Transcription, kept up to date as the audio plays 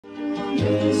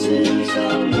Missing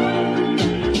someone.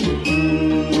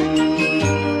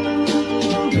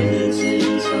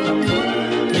 Missing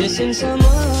someone. Missing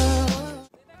someone.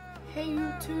 Hey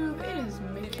YouTube, it is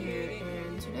Mick here,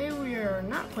 and today we are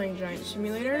not playing Giant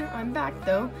Simulator. I'm back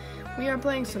though. We are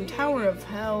playing some Tower of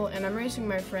Hell, and I'm racing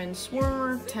my friend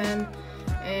Swarmer10.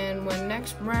 And when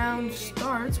next round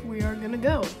starts, we are gonna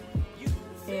go.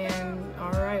 And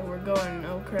alright, we're going.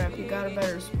 Oh crap, he got a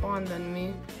better spawn than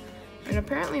me. And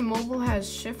apparently mobile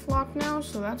has shift lock now,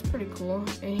 so that's pretty cool.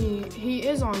 And he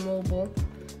is on mobile.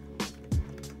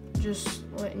 Just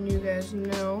letting you guys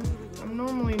know. I'm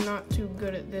normally not too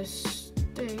good at this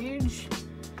stage.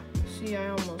 See, I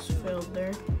almost failed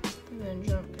there. And then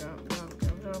jump, jump, jump,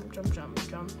 jump, jump, jump, jump,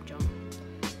 jump, jump.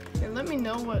 And let me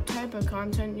know what type of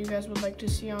content you guys would like to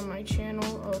see on my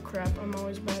channel. Oh crap, I'm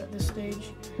always bad at this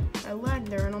stage. I lagged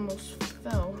there and almost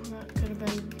fell. That could have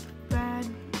been bad,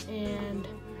 and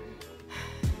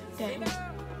dang.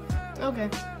 Okay,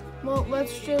 well,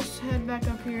 let's just head back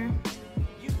up here.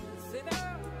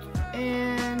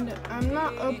 And I'm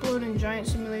not uploading Giant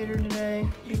Simulator today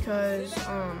because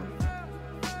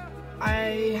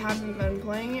I haven't been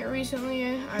playing it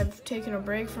recently. I've taken a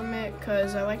break from it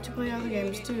because I like to play other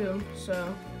games too.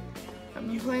 So I've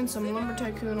been playing some Lumber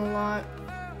Tycoon a lot,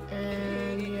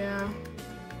 and yeah.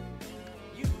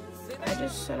 I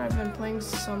just said I've been playing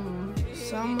some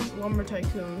Lumber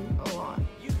Tycoon a lot.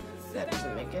 That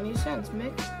doesn't make any sense,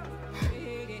 Mick.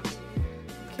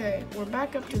 Okay, we're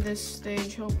back up to this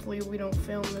stage. Hopefully we don't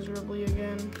fail miserably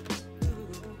again.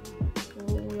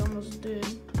 Oh, we almost did.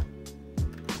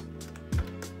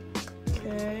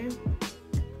 Okay.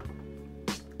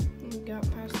 We got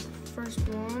past the first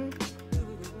one.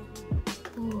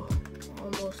 Ooh,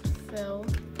 almost fell.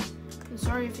 And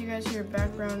sorry if you guys hear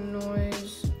background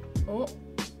noise. Oh,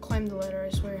 climbed the ladder,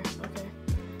 I swear. Okay.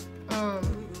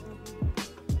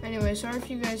 Anyway, sorry if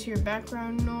you guys hear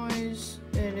background noise.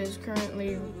 I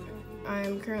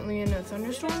am currently in a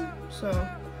thunderstorm, so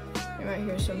you might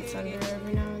hear some thunder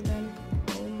every now and then.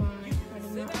 Oh my, I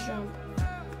did not jump.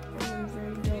 I am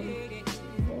very dumb.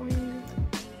 Boing.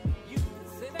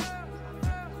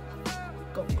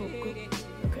 Go, go, go.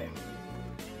 Okay.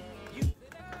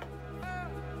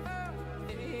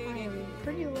 I am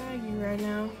pretty laggy right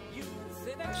now.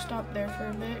 I'll stop there for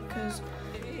a bit because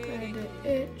I had to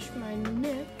itch my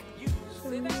neck. So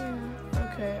yeah.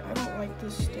 Okay, I don't like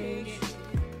this stage.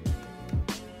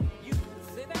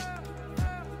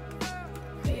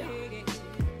 Yeah.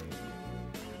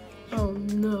 Oh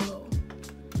no.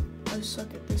 I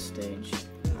suck at this stage.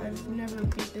 I've never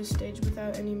beat this stage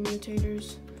without any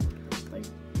mutators. Like,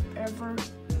 ever.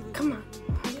 Come on.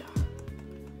 Hiya.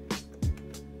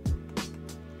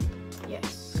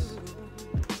 Yes.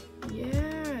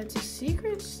 Yeah, it's a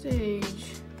secret stage.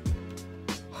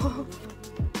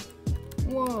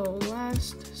 Whoa,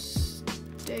 last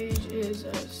stage is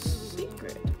a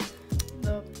secret.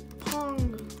 The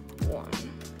Pong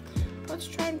one. Let's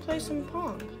try and play some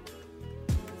Pong.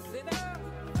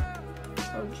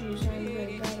 Oh geez, I'm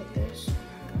very bad at this.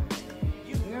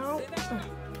 No.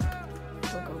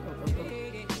 Go, go, go, go, go.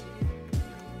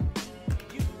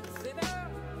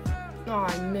 Oh,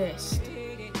 I missed.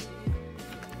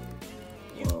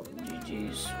 Well,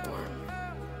 GG's Swarm.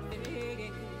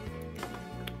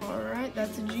 Alright,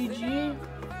 that's a GG.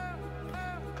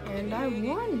 And I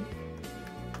won.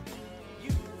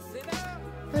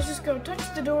 Let's just go touch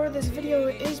the door. This video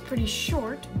is pretty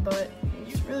short, but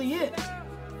that's really it.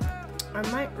 I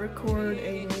might record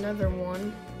another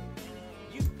one.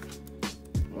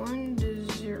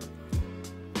 1-0.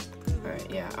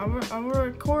 Alright, yeah, I'll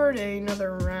record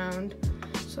another round.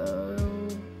 So,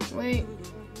 wait.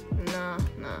 Nah,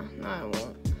 I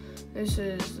won't. This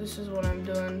is what I'm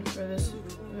doing for this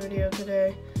video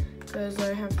today, because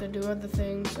I have to do other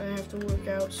things. I have to work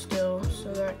out still,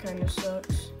 so that kind of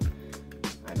sucks.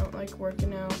 I don't like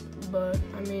working out, but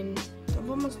I mean, I've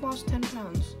almost lost 10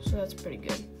 pounds, so that's pretty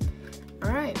good.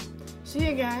 Alright, see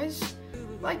you guys.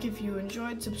 Like if you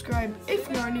enjoyed, subscribe if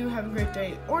you are new, have a great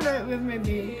day or night, whatever it may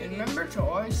be, and remember to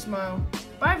always smile.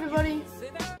 Bye everybody!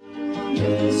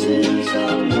 Missing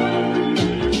someone.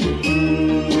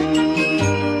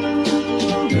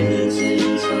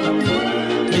 Missing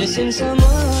someone. Missing someone.